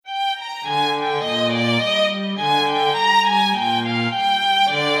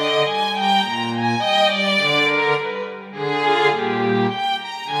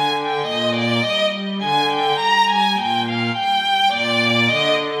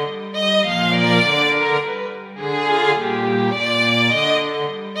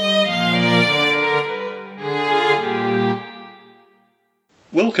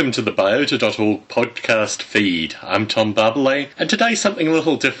Welcome to the Biota.org podcast feed. I'm Tom Barbalet, and today something a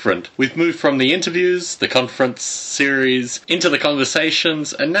little different. We've moved from the interviews, the conference series, into the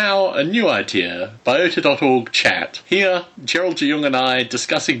conversations, and now a new idea, Biota.org chat. Here, Gerald de Jong and I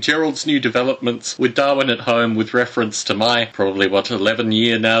discussing Gerald's new developments with Darwin at Home with reference to my, probably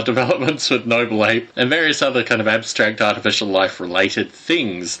 11-year now developments with Noble Ape, and various other kind of abstract artificial life related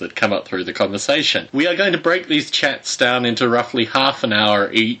things that come up through the conversation. We are going to break these chats down into roughly half an hour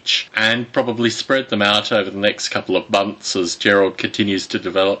each and probably spread them out over the next couple of months as Gerald continues to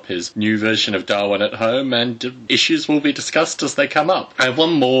develop his new version of Darwin at Home, and issues will be discussed as they come up. I have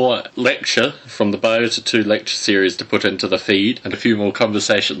one more lecture from the Biota 2 lecture series to put into the feed and a few more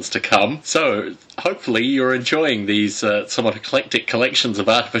conversations to come. So hopefully you're enjoying these somewhat eclectic collections of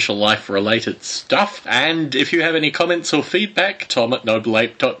artificial life related stuff, and if you have any comments or feedback,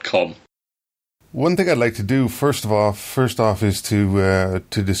 tom@nobleape.com. One thing I'd like to do first off is to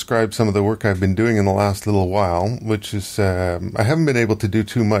describe some of the work I've been doing in the last little while, which is I haven't been able to do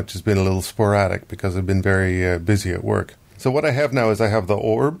too much. It's been a little sporadic because I've been very busy at work. So what I have now is I have the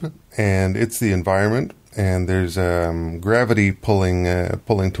orb, and it's the environment, and there's gravity pulling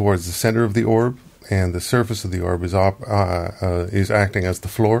towards the center of the orb, and the surface of the orb is acting as the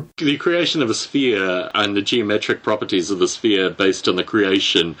floor. The creation of a sphere and the geometric properties of the sphere based on the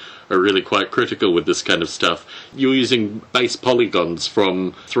creation are really quite critical with this kind of stuff. You're using base polygons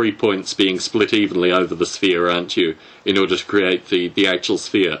from 3 points being split evenly over the sphere, aren't you, in order to create the actual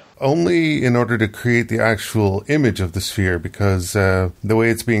sphere? Only in order to create the actual image of the sphere, because the way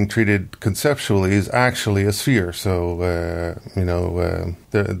it's being treated conceptually is actually a sphere. So,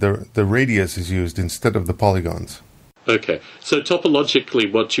 the radius is used instead of the polygons. Okay, so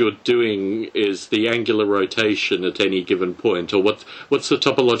topologically what you're doing is the angular rotation at any given point, or what's the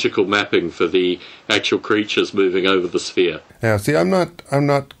topological mapping for the actual creatures moving over the sphere? Yeah, see, I'm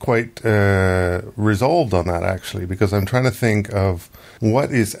not quite resolved on that, actually, because I'm trying to think of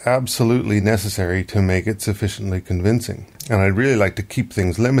what is absolutely necessary to make it sufficiently convincing. And I'd really like to keep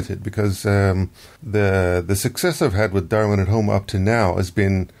things limited, because the success I've had with Darwin at Home up to now has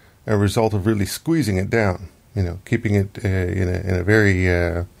been a result of really squeezing it down. Keeping it in a very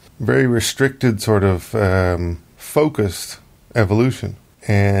very restricted sort of focused evolution.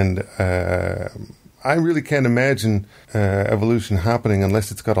 And I really can't imagine evolution happening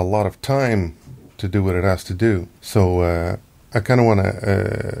unless it's got a lot of time to do what it has to do. So I kind of want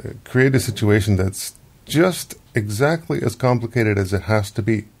to create a situation that's just exactly as complicated as it has to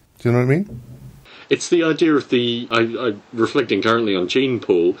be. Do you know what I mean? It's the idea of I'm reflecting currently on gene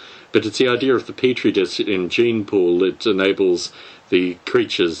pool, but it's the idea of the Petri dish in gene pool that enables the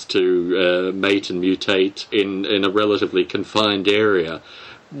creatures to mate and mutate in a relatively confined area.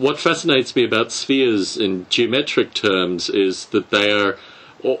 What fascinates me about spheres in geometric terms is that they are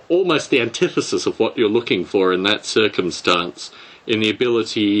almost the antithesis of what you're looking for in that circumstance, in the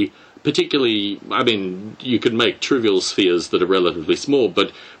ability. Particularly, you could make trivial spheres that are relatively small,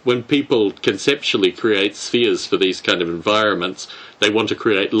 but when people conceptually create spheres for these kind of environments, they want to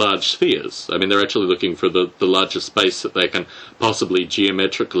create large spheres. They're actually looking for the largest space that they can possibly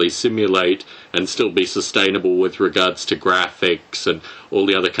geometrically simulate and still be sustainable with regards to graphics and all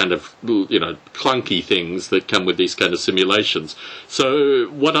the other kind of, clunky things that come with these kind of simulations. So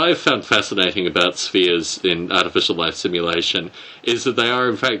what I've found fascinating about spheres in artificial life simulation is that they are,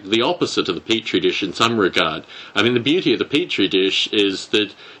 in fact, the opposite of the Petri dish in some regard. The beauty of the Petri dish is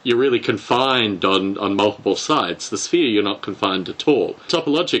that you're really confined on multiple sides. The sphere, you're not confined at all.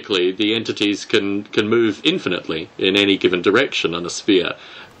 Topologically, the entities can move infinitely in any given direction on a sphere.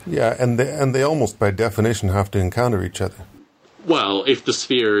 Yeah, and they almost by definition have to encounter each other. Well, if the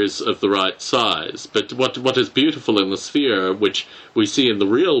sphere is of the right size. But what is beautiful in the sphere, which we see in the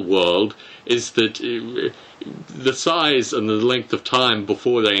real world, is that the size and the length of time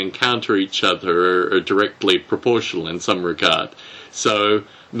before they encounter each other are directly proportional in some regard. So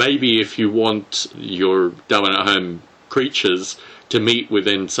maybe if you want your Darwin at Home creatures to meet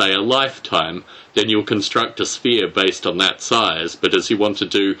within, say, a lifetime, then you'll construct a sphere based on that size. But as you want to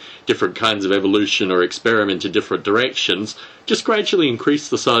do different kinds of evolution or experiment in different directions, just gradually increase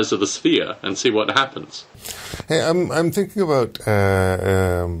the size of the sphere and see what happens. Hey, I'm thinking about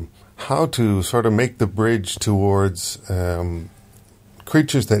how to sort of make the bridge towards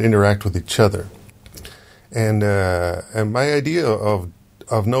creatures that interact with each other. And my idea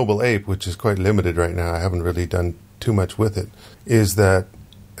of Noble Ape, which is quite limited right now, I haven't really done too much with it, is that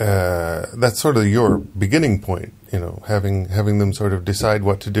that's sort of your beginning point, having them sort of decide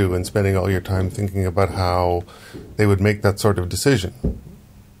what to do and spending all your time thinking about how they would make that sort of decision.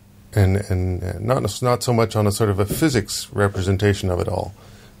 And not so much on a sort of a physics representation of it all,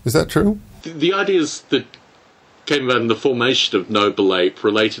 Is that true? The ideas that came about in the formation of Noble Ape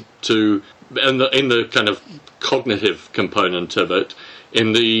related to, in the kind of cognitive component of it,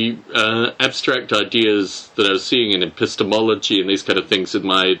 in the abstract ideas that I was seeing in epistemology and these kind of things in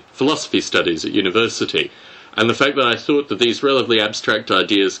my philosophy studies at university, and the fact that I thought that these relatively abstract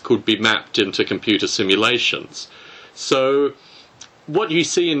ideas could be mapped into computer simulations. So what you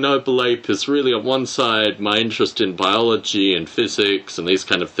see in Noble Ape is really, on one side, my interest in biology and physics and these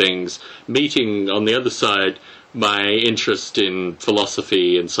kind of things, meeting, on the other side, my interest in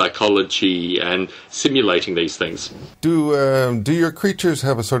philosophy and psychology and simulating these things. Do your creatures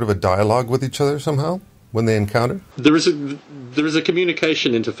have a sort of a dialogue with each other somehow when they encounter? There is a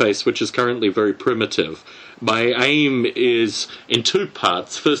communication interface which is currently very primitive. My aim is in two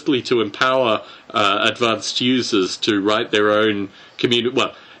parts. Firstly, to empower advanced users to write their own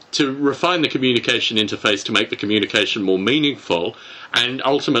to refine the communication interface to make the communication more meaningful. And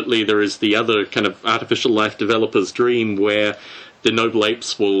ultimately, there is the other kind of artificial life developer's dream where the Noble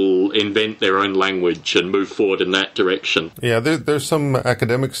Apes will invent their own language and move forward in that direction. Yeah, there's some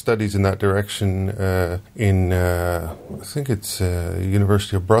academic studies in that direction in, I think it's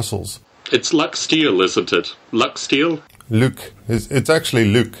University of Brussels. It's Luc Steele, isn't it? Luc Steele? Luc. It's actually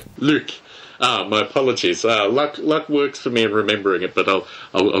Luc. Luc. Ah, my apologies. Luck works for me in remembering it, but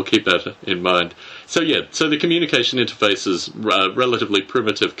I'll keep that in mind. So the communication interface is relatively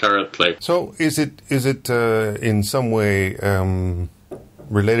primitive currently. So is it in some way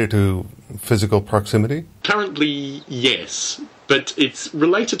related to physical proximity? Currently, yes. But it's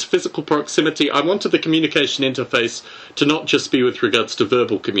related to physical proximity. I wanted the communication interface to not just be with regards to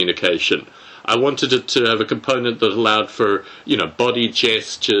verbal communication. I wanted it to have a component that allowed for, body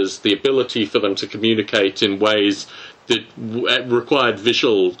gestures, the ability for them to communicate in ways that required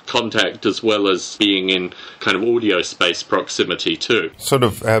visual contact as well as being in kind of audio space proximity too. Sort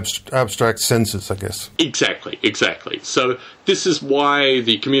of abstract senses, I guess. Exactly. So this is why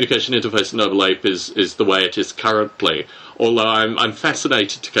the communication interface in Noble Ape is the way it is currently. Although I'm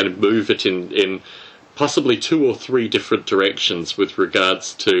fascinated to kind of move it in possibly 2 or 3 different directions with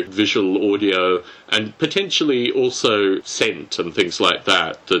regards to visual, audio, and potentially also scent and things like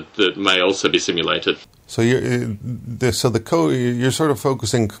that may also be simulated. So you're sort of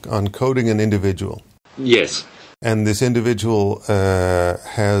focusing on coding an individual. Yes. And this individual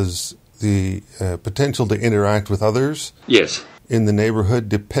has the potential to interact with others. Yes. In the neighborhood,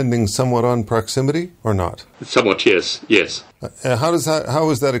 depending somewhat on proximity or not? Somewhat, yes. How is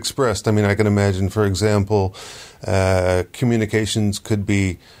that expressed? I mean, I can imagine, for example, communications could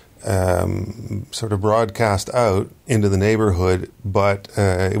be sort of broadcast out into the neighborhood, but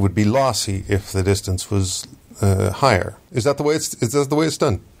it would be lossy if the distance was higher. Is that the way it's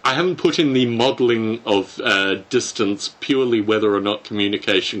done? I haven't put in the modelling of distance purely whether or not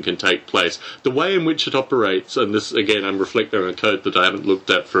communication can take place. The way in which it operates, and this, again, I'm reflecting on code that I haven't looked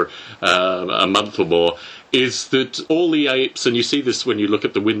at for a month or more, is that all the apes, and you see this when you look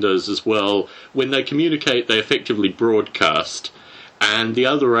at the windows as well, when they communicate, they effectively broadcast. And the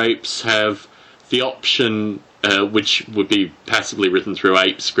other apes have the option, which would be passively written through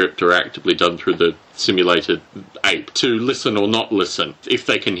ApeScript or actively done through the simulated ape, to listen or not listen, if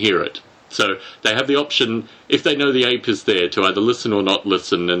they can hear it. So they have the option, if they know the ape is there, to either listen or not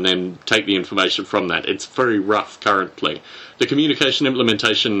listen and then take the information from that. It's very rough currently. The communication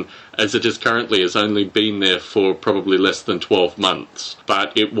implementation, as it is currently, has only been there for probably less than 12 months.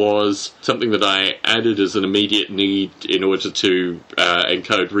 But it was something that I added as an immediate need in order to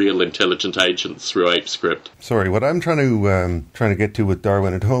encode real intelligent agents through ApeScript. Sorry, what I'm trying to get to with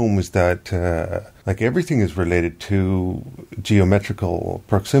Darwin at Home is that everything is related to geometrical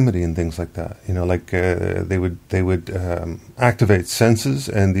proximity and things like that. They would activate senses,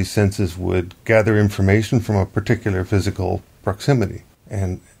 and these senses would gather information from a particular physical proximity.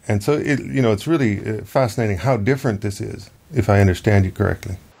 And so it's really fascinating how different this is, if I understand you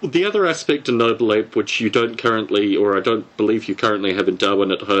correctly. The other aspect in Noble Ape, which you don't currently, or I don't believe you currently have in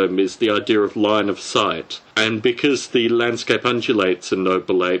Darwin at Home, is the idea of line of sight. And because the landscape undulates in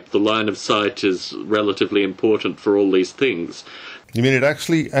Noble Ape, the line of sight is relatively important for all these things. You mean it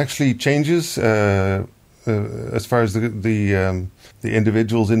actually changes as far as the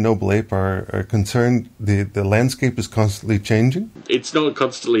individuals in Noble Ape are concerned? The landscape is constantly changing? It's not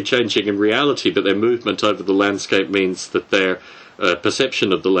constantly changing in reality, but their movement over the landscape means that their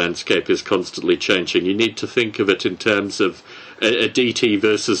perception of the landscape is constantly changing. You need to think of it in terms of a DT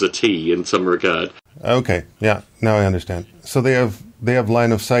versus a T in some regard. Okay, yeah, now I understand. So they have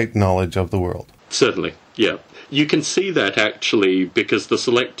line of sight knowledge of the world. Certainly, yeah. You can see that actually because the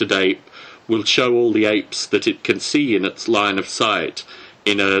selected ape will show all the apes that it can see in its line of sight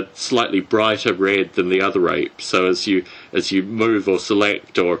in a slightly brighter red than the other ape. So as you move or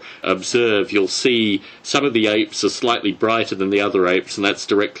select or observe, you'll see some of the apes are slightly brighter than the other apes, and that's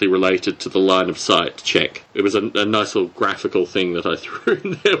directly related to the line of sight check. It was a nice little graphical thing that I threw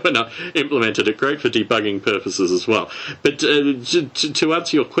in there when I implemented it. Great for debugging purposes as well. But to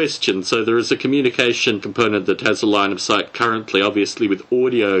answer your question, so there is a communication component that has a line of sight currently. Obviously, with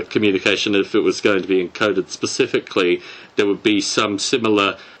audio communication, if it was going to be encoded specifically, there would be some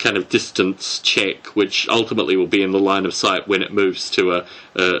similar kind of distance check, which ultimately will be in the line of sight when it moves to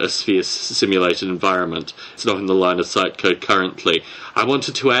a sphere simulated environment. It's not in the line of sight code currently. I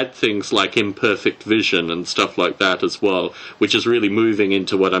wanted to add things like imperfect vision and stuff like that as well, which is really moving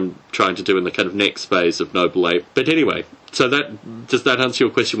into what I'm trying to do in the kind of next phase of Noble Ape. But anyway, so does that answer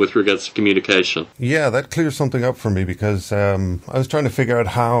your question with regards to communication? Yeah, that clears something up for me, because I was trying to figure out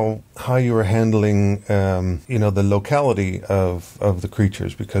how you were handling the locality of the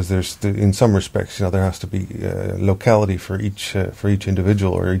creatures, because in some respects there has to be locality for each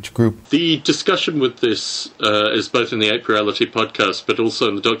individual or each group. The discussion with this is both in the Ape Reality podcast, but also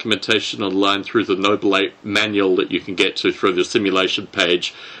in the documentation online through the Noble Ape manual that you can get to through the simulation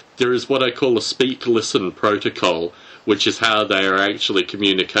page. There is what I call a speak-listen protocol, which is how they are actually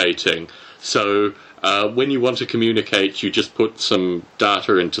communicating. So when you want to communicate, you just put some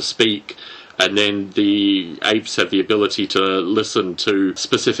data into speak, and then the apes have the ability to listen to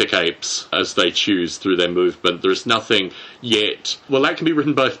specific apes as they choose through their movement. There's nothing yet. Well, that can be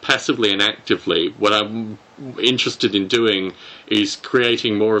written both passively and actively. What I'm interested in doing is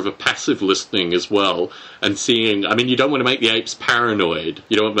creating more of a passive listening as well, and seeing, you don't want to make the apes paranoid.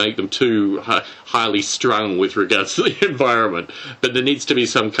 You don't want to make them too highly strung with regards to the environment, but there needs to be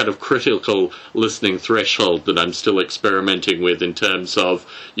some kind of critical listening threshold that I'm still experimenting with, in terms of,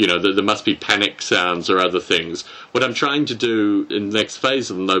 there must be panic sounds or other things. What I'm trying to do in the next phase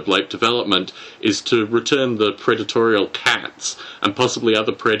of the Noble Ape development is to return the predatorial cats and possibly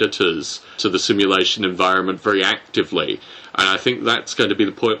other predators to the simulation environment very actively. And I think that's going to be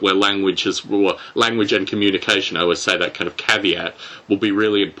the point where language and communication, I always say that kind of caveat, will be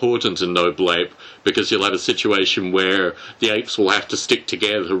really important in Noble Ape, because you'll have a situation where the apes will have to stick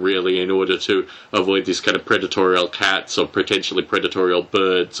together really in order to avoid these kind of predatorial cats or potentially predatorial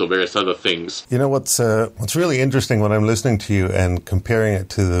birds or various other things. What's really interesting when I'm listening to you and comparing it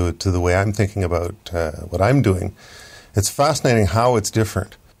to the way I'm thinking about what I'm doing, it's fascinating how it's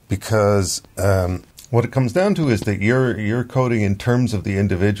different, because what it comes down to is that you're coding in terms of the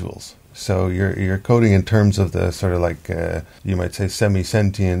individuals. So you're coding in terms of the sort of like, you might say,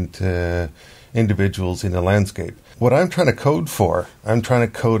 semi-sentient individuals in the landscape. What I'm trying to code for, I'm trying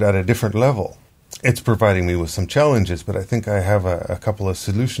to code at a different level. It's providing me with some challenges, but I think I have a couple of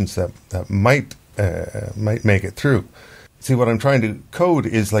solutions that might make it through. See, what I'm trying to code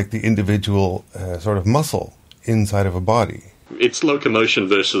is like the individual sort of muscle inside of a body. It's locomotion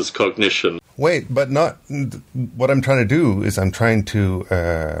versus cognition. Wait, but not. What I'm trying to do is I'm trying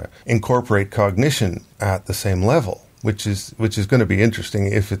to incorporate cognition at the same level, which is going to be interesting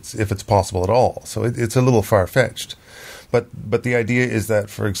if it's possible at all. So it's a little far fetched, but the idea is that,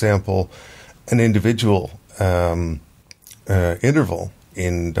 for example, an individual interval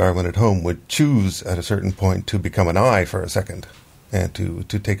in Darwin at Home would choose at a certain point to become an eye for a second, and to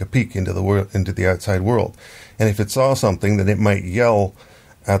take a peek into the outside world. And if it saw something, then it might yell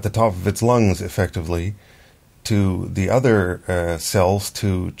at the top of its lungs, effectively, to the other cells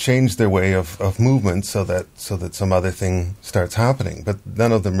to change their way of movement so that some other thing starts happening. But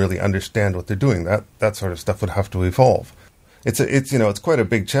none of them really understand what they're doing. That sort of stuff would have to evolve. It's quite a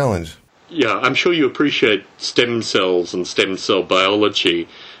big challenge. Yeah, I'm sure you appreciate stem cells and stem cell biology.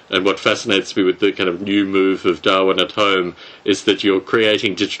 And what fascinates me with the kind of new move of Darwin at Home is that you're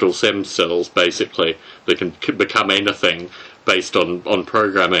creating digital stem cells, basically, that can become anything based on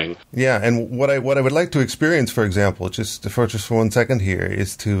programming. Yeah, and what I would like to experience, for example, just for 1 second here,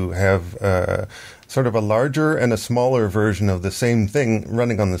 is to have sort of a larger and a smaller version of the same thing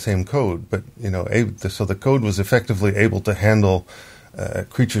running on the same code, but so the code was effectively able to handle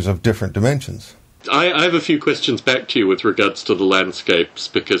creatures of different dimensions. I have a few questions back to you with regards to the landscapes,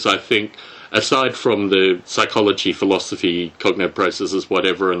 because I think, aside from the psychology, philosophy, cognitive processes,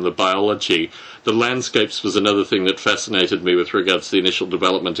 whatever, and the biology, the landscapes was another thing that fascinated me with regards to the initial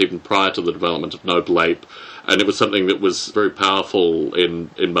development, even prior to the development of Noble Ape. And it was something that was very powerful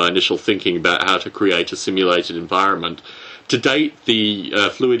in my initial thinking about how to create a simulated environment. To date, the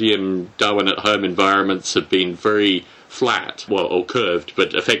Fluidium Darwin at Home environments have been very flat, or curved,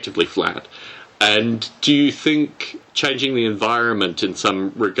 but effectively flat. And do you think changing the environment in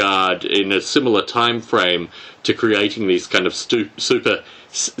some regard in a similar time frame to creating these kind of super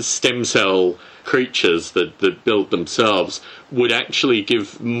stem cell creatures that build themselves would actually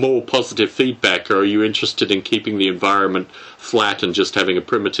give more positive feedback, or are you interested in keeping the environment flat and just having a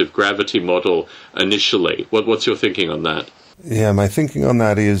primitive gravity model initially? What's your thinking on that? Yeah, my thinking on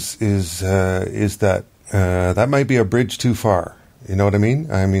that is that that might be a bridge too far. You know what I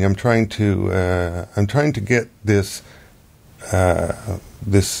mean? I'm trying to get this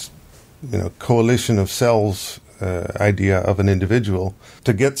coalition of cells idea of an individual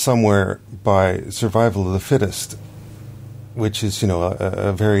to get somewhere by survival of the fittest, which is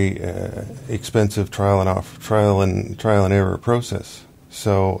a very expensive trial and error process.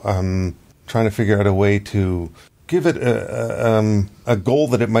 So I'm trying to figure out a way to give it a goal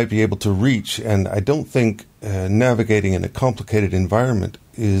that it might be able to reach, and I don't think navigating in a complicated environment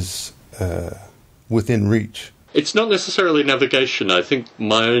is within reach. It's not necessarily navigation. I think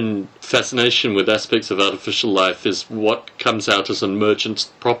my own fascination with aspects of artificial life is what comes out as an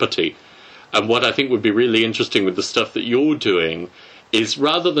emergent property. And what I think would be really interesting with the stuff that you're doing is,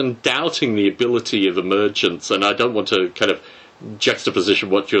 rather than doubting the ability of emergence, and I don't want to kind of juxtaposition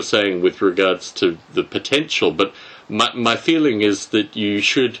what you're saying with regards to the potential, but my feeling is that you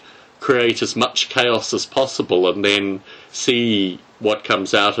should create as much chaos as possible and then see what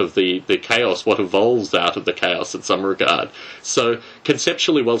comes out of the chaos, what evolves out of the chaos in some regard. So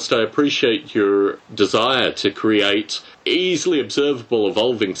conceptually, whilst I appreciate your desire to create easily observable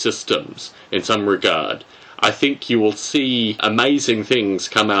evolving systems in some regard, I think you will see amazing things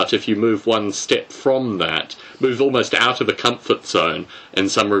come out if you move one step from that, move almost out of a comfort zone in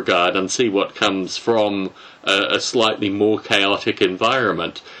some regard, and see what comes from a slightly more chaotic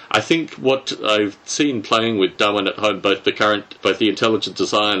environment. I think what I've seen playing with Darwin at Home, both the intelligent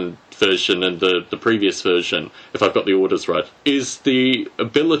design version and the previous version, if I've got the orders right, is the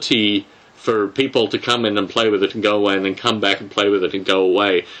ability for people to come in and play with it and go away, and then come back and play with it and go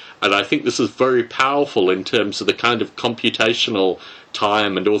away. And I think this is very powerful in terms of the kind of computational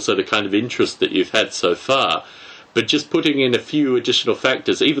time and also the kind of interest that you've had so far. But just putting in a few additional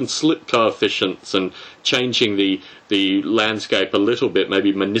factors, even slip coefficients, and changing the landscape a little bit,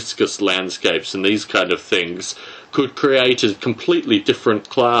 maybe meniscus landscapes and these kind of things, could create a completely different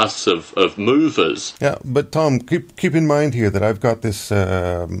class of movers. Yeah, but Tom, keep in mind here that I've got this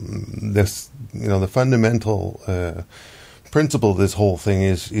the fundamental principle of this whole thing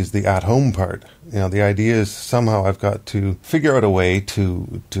is the at-home part. The idea is somehow I've got to figure out a way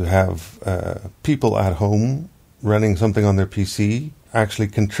to have people at home running something on their PC actually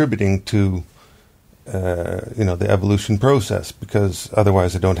contributing to the evolution process, because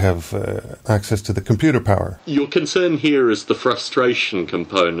otherwise I don't have access to the computer power. Your concern here is the frustration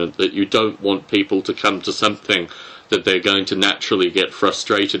component, that you don't want people to come to something that they're going to naturally get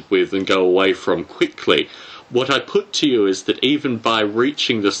frustrated with and go away from quickly. What I put to you is that even by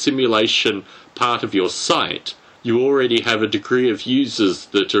reaching the simulation part of your site, you already have a degree of users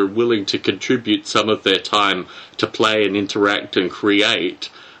that are willing to contribute some of their time to play and interact and create,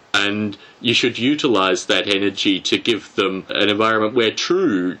 and you should utilize that energy to give them an environment where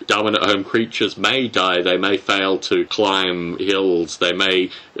true Darwin at Home creatures may die, they may fail to climb hills, they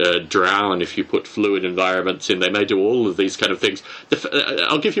may drown if you put fluid environments in, they may do all of these kind of things.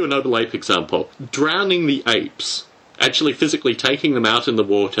 I'll give you a noble ape example. Drowning the apes, actually physically taking them out in the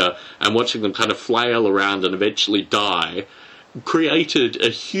water and watching them kind of flail around and eventually die, created a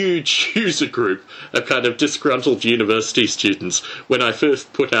huge user group of kind of disgruntled university students when I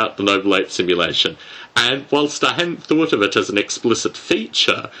first put out the Noble Ape simulation. And whilst I hadn't thought of it as an explicit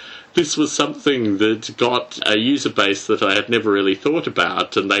feature, this was something that got a user base that I had never really thought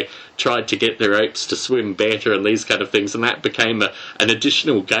about, and they tried to get their apes to swim better and these kind of things, and that became an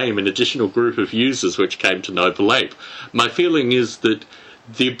additional game, an additional group of users which came to Noble Ape. My feeling is that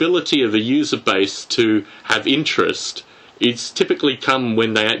the ability of a user base to have interest is typically come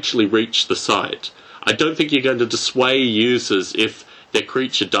when they actually reach the site. I don't think you're going to dissuade users if their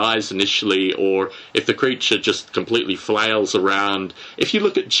creature dies initially, or if the creature just completely flails around. If you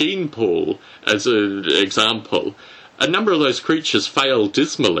look at Gene Pool as an example, a number of those creatures fail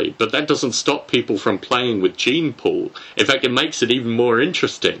dismally, but that doesn't stop people from playing with Gene Pool. In fact, it makes it even more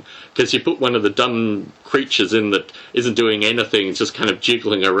interesting, because you put one of the dumb creatures in that isn't doing anything, it's just kind of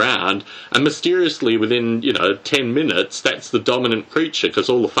jiggling around, and mysteriously within 10 minutes that's the dominant creature, because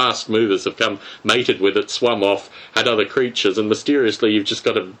all the fast movers have come, mated with it, swum off, had other creatures, and mysteriously you've just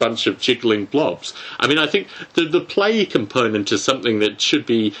got a bunch of jiggling blobs. I mean, I think the play component is something that should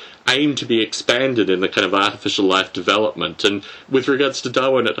be aimed to be expanded in the kind of artificial life development. And with regards to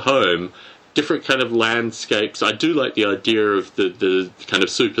Darwin at Home, different kind of landscapes. I do like the idea of the kind of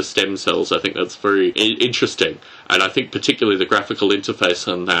super stem cells. I think that's very interesting. And I think particularly the graphical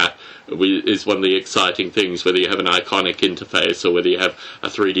interface on that is one of the exciting things, whether you have an iconic interface or whether you have a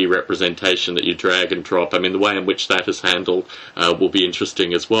 3D representation that you drag and drop. I mean, the way in which that is handled will be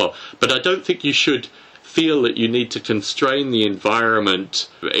interesting as well. But I don't think you should feel that you need to constrain the environment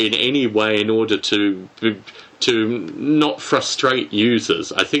in any way in order to not frustrate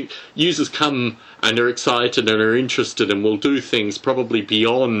users. I think users come and are excited and are interested and will do things probably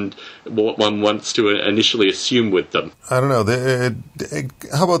beyond what one wants to initially assume with them. I don't know.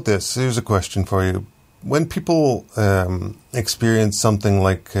 How about this? Here's a question for you. When people experience something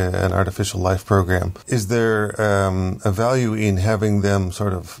like an artificial life program, is there a value in having them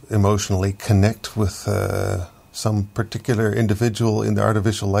sort of emotionally connect with some particular individual in the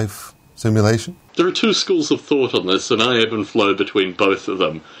artificial life simulation? There are two schools of thought on this, and I ebb and flow between both of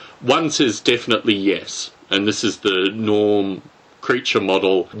them. One says definitely yes, and this is the norm creature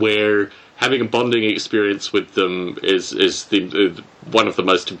model, where having a bonding experience with them is one of the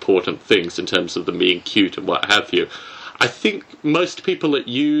most important things in terms of them being cute and what have you. I think most people that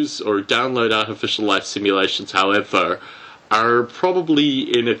use or download artificial life simulations, however, are probably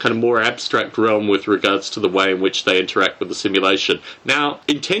in a kind of more abstract realm with regards to the way in which they interact with the simulation. Now,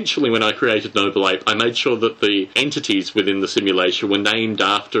 intentionally, when I created Noble Ape, I made sure that the entities within the simulation were named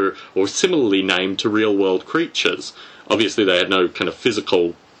after or similarly named to real-world creatures. Obviously, they had no kind of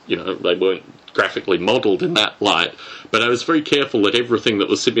physical, they weren't graphically modelled in that light, but I was very careful that everything that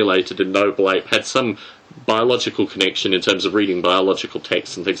was simulated in Noble Ape had some biological connection in terms of reading biological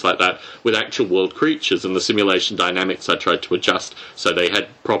text and things like that with actual world creatures, and the simulation dynamics I tried to adjust so they had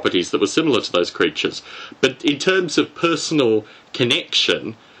properties that were similar to those creatures. But in terms of personal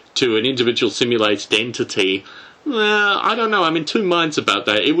connection to an individual simulated entity, I don't know. I'm in two minds about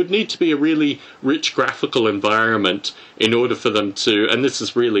that. It would need to be a really rich graphical environment in order for them to, and this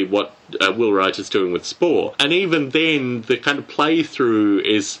is really what Will Wright is doing with Spore. And even then, the kind of playthrough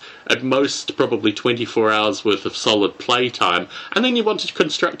is at most probably 24 hours worth of solid playtime, and then you want to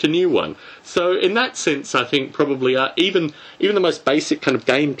construct a new one. So in that sense, I think probably even the most basic kind of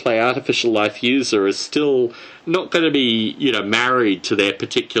gameplay artificial life user is still not going to be, married to their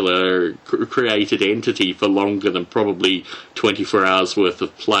particular created entity for longer than probably 24 hours worth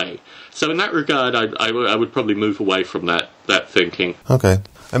of play. So in that regard, I would probably move away from that thinking. Okay.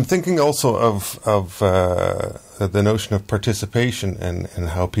 I'm thinking also of the notion of participation and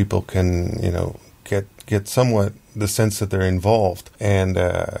how people can, get somewhat the sense that they're involved. And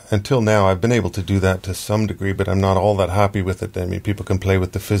until now, I've been able to do that to some degree, but I'm not all that happy with it. I mean, people can play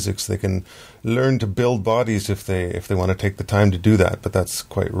with the physics. They can learn to build bodies if they want to take the time to do that, but that's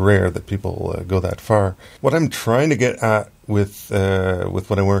quite rare that people go that far. What I'm trying to get at with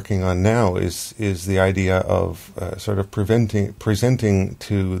what I'm working on now is the idea of sort of presenting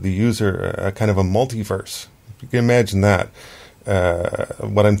to the user a kind of a multiverse. You can imagine that.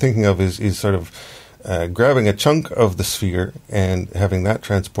 What I'm thinking of is sort of grabbing a chunk of the sphere and having that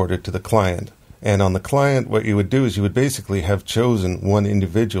transported to the client. And on the client, what you would do is you would basically have chosen one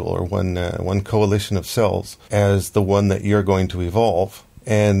individual or one coalition of cells as the one that you're going to evolve.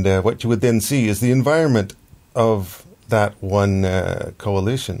 And what you would then see is the environment of that one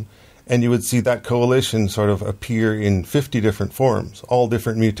coalition. And you would see that coalition sort of appear in 50 different forms, all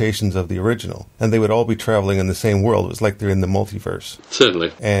different mutations of the original. And they would all be traveling in the same world. It was like they're in the multiverse.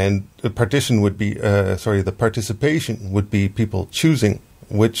 Certainly. And the the participation would be people choosing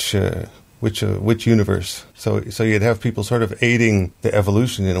which universe. So you'd have people sort of aiding the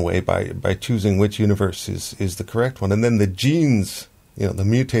evolution in a way by choosing which universe is the correct one. And then the genes, the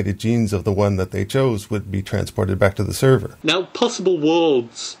mutated genes of the one that they chose would be transported back to the server. Now, possible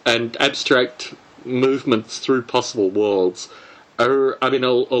worlds and abstract movements through possible worlds are,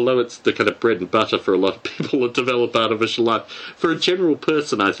 although it's the kind of bread and butter for a lot of people that develop artificial life, for a general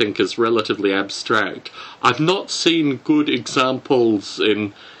person, I think, is relatively abstract. I've not seen good examples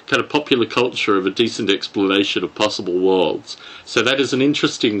in kind of popular culture of a decent explanation of possible worlds. So that is an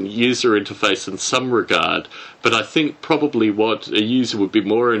interesting user interface in some regard, but I think probably what a user would be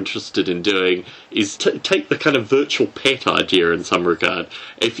more interested in doing is take the kind of virtual pet idea in some regard.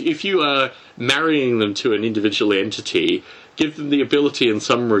 If you are marrying them to an individual entity, give them the ability in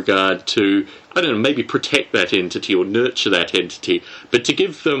some regard to, maybe protect that entity or nurture that entity, but to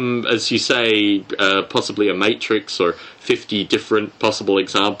give them, as you say, possibly a matrix or 50 different possible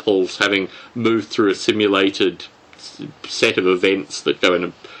examples having moved through a simulated set of events that go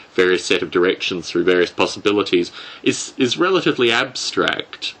in various set of directions through various possibilities is relatively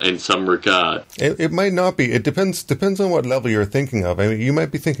abstract in some regard. It might not be. It depends on what level you're thinking of. I mean, you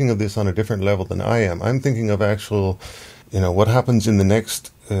might be thinking of this on a different level than I am. I'm thinking of actual, what happens in the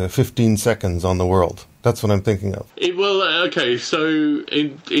next 15 seconds on the world. That's what I'm thinking of. Okay, so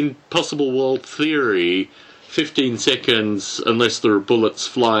in possible world theory, 15 seconds, unless there are bullets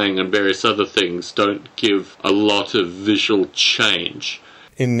flying and various other things, don't give a lot of visual change.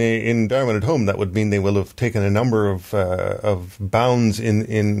 In Darwin at Home, that would mean they will have taken a number of bounds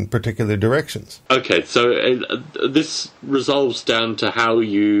in particular directions. Okay, so this resolves down to how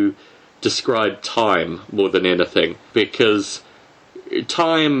you describe time more than anything, because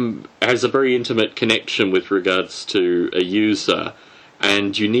time has a very intimate connection with regards to a user,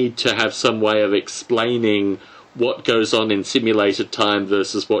 and you need to have some way of explaining what goes on in simulated time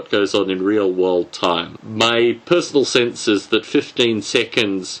versus what goes on in real-world time. My personal sense is that 15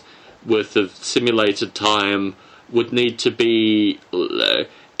 seconds worth of simulated time would need to be,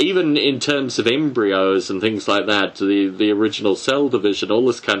 even in terms of embryos and things like that, the original cell division, all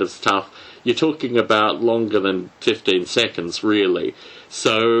this kind of stuff, you're talking about longer than 15 seconds, really.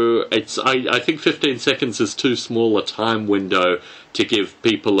 So I think 15 seconds is too small a time window to give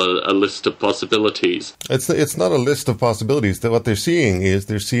people a list of possibilities. It's not a list of possibilities. What they're seeing is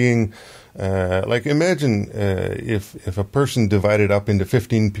imagine if a person divided up into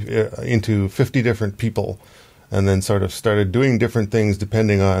 50 different people, and then sort of started doing different things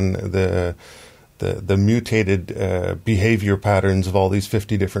depending on the mutated behavior patterns of all these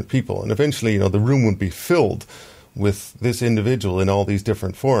 50 different people. And eventually, the room would be filled with this individual in all these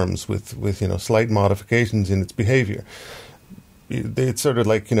different forms with slight modifications in its behavior. It's sort of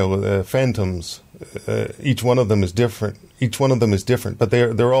like, phantoms. Each one of them is different. But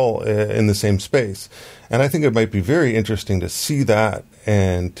they're all in the same space. And I think it might be very interesting to see that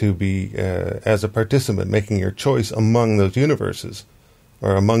and to be, as a participant, making your choice among those universes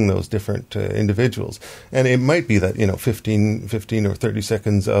or among those different individuals. And it might be that, 15 or 30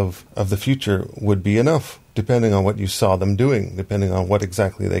 seconds of the future would be enough, depending on what you saw them doing, depending on what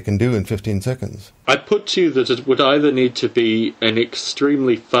exactly they can do in 15 seconds. I put to you that it would either need to be an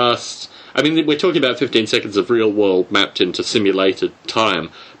extremely fast... I mean, we're talking about 15 seconds of real world mapped into simulated time,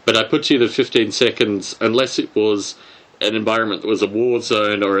 but I put to you that 15 seconds, unless it was an environment that was a war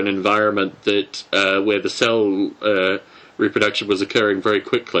zone or an environment that where the cell reproduction was occurring very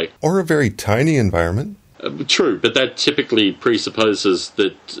quickly. Or a very tiny environment. True, but that typically presupposes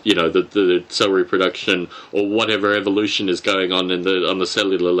that the cell reproduction or whatever evolution is going on on the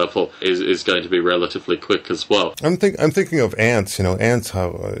cellular level is going to be relatively quick as well. I'm thinking of ants. Ants,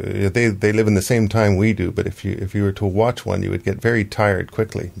 how they live in the same time we do. But if you were to watch one, you would get very tired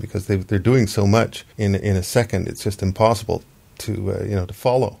quickly because they're doing so much in a second. It's just impossible to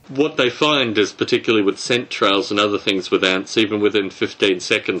follow. What they find is, particularly with scent trails and other things with ants, even within 15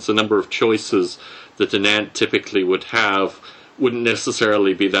 seconds, the number of choices that an ant typically would have wouldn't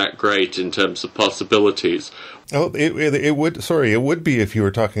necessarily be that great in terms of possibilities. Oh, it would. Sorry, it would be if you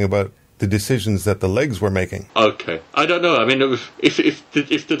were talking about the decisions that the legs were making. Okay, I don't know. I mean, if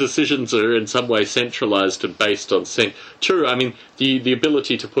the decisions are in some way centralized and based on scent, true. I mean, the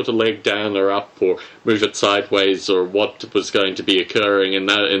ability to put a leg down or up or move it sideways or what was going to be occurring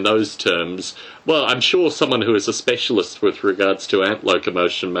in those terms. Well, I'm sure someone who is a specialist with regards to ant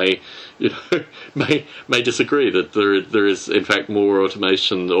locomotion may disagree that there is in fact more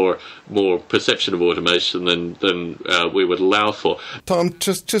automation or more perception of automation than we would allow for. Tom,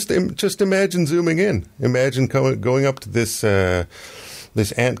 just imagine zooming in. Imagine going up to this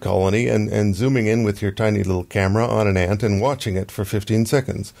ant colony and zooming in with your tiny little camera on an ant and watching it for 15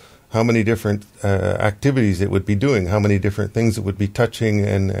 seconds. How many different activities it would be doing, how many different things it would be touching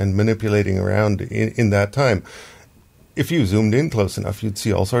and manipulating around in that time. If you zoomed in close enough, you'd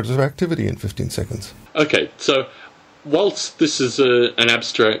see all sorts of activity in 15 seconds. Okay, so whilst this is an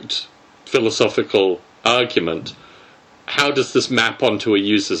abstract philosophical argument, how does this map onto a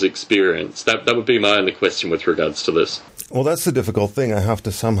user's experience? That would be my only question with regards to this. Well, that's the difficult thing. I have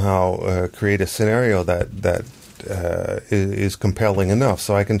to somehow create a scenario that is compelling enough,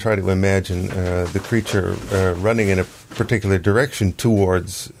 so I can try to imagine the creature running in a particular direction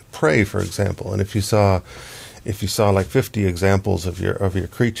towards prey, for example. And if you saw like 50 examples of your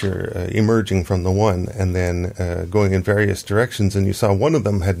creature emerging from the one and then going in various directions, and you saw one of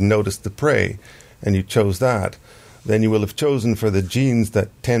them had noticed the prey, and you chose that, then you will have chosen for the genes that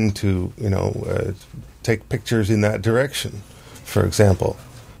tend to take pictures in that direction, for example.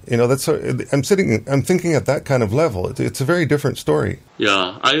 That's I'm thinking at that kind of level. It's a very different story.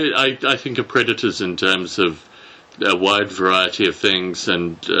 Yeah, I think of predators in terms of a wide variety of things,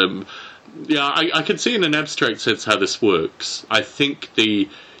 and I can see in an abstract sense how this works. I think the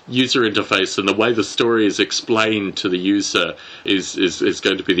user interface and the way the story is explained to the user is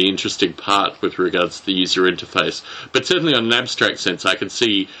going to be the interesting part with regards to the user interface. But certainly on an abstract sense, I can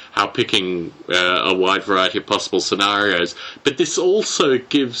see how picking a wide variety of possible scenarios. But this also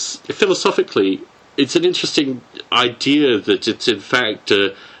gives, philosophically, it's an interesting idea that it's in fact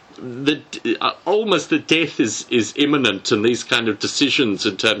almost the death is imminent, and these kind of decisions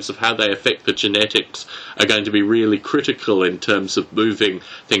in terms of how they affect the genetics are going to be really critical in terms of moving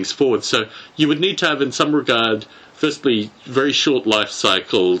things forward. So you would need to have, in some regard, firstly, very short life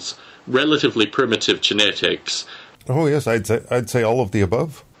cycles, relatively primitive genetics. Oh yes, I'd say all of the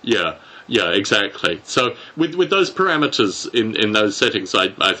above. Yeah, exactly. So with those parameters in those settings,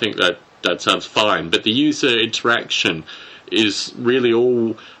 I think that sounds fine. But the user interaction is really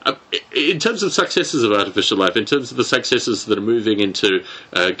all, in terms of successes of artificial life, in terms of the successes that are moving into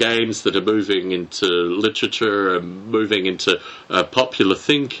games, that are moving into literature, and moving into popular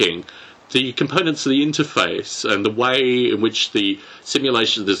thinking, the components of the interface and the way in which the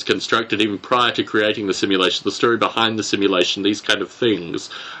simulation is constructed, even prior to creating the simulation, the story behind the simulation, these kind of things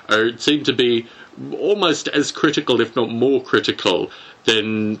seem to be almost as critical, if not more critical,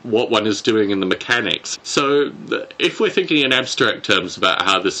 than what one is doing in the mechanics. So if we're thinking in abstract terms about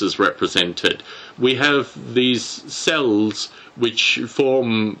how this is represented, we have these cells which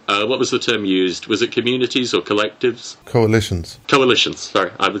form, what was the term used? Was it communities or collectives? Coalitions. Coalitions,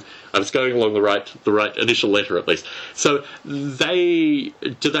 sorry. I was going along the right initial letter at least. So do they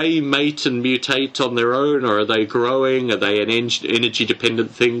mate and mutate on their own, or are they growing? Are they an energy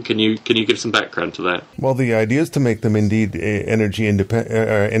dependent thing? Can you give some background to that? Well, the idea is to make them indeed energy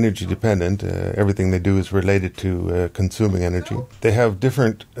dependent. Everything they do is related to consuming energy. They have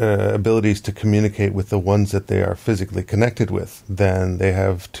different abilities to communicate with the ones that they are physically connected with than they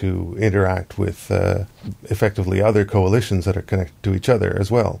have to interact with effectively other coalitions that are connected to each other as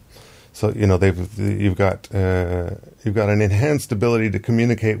well. So you've got an enhanced ability to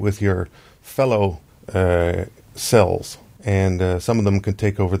communicate with your fellow cells, and some of them can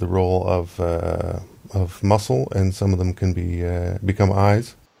take over the role of muscle, and some of them can become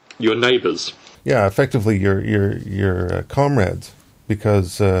eyes. Your neighbors. Yeah, effectively your comrades,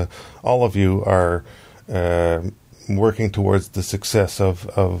 because all of you are working towards the success of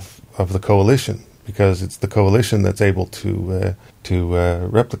the coalition, because it's the coalition that's able to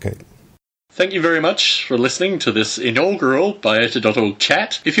replicate. Thank you very much for listening to this inaugural Biota.org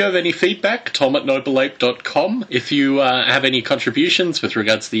chat. If you have any feedback, tom@nobleape.com. If you have any contributions with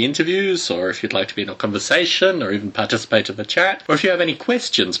regards to the interviews, or if you'd like to be in a conversation or even participate in the chat, or if you have any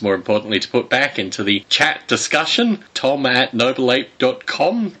questions, more importantly, to put back into the chat discussion,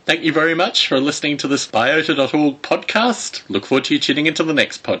 tom@nobleape.com. Thank you very much for listening to this Biota.org podcast. Look forward to you tuning into the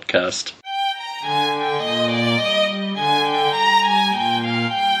next podcast.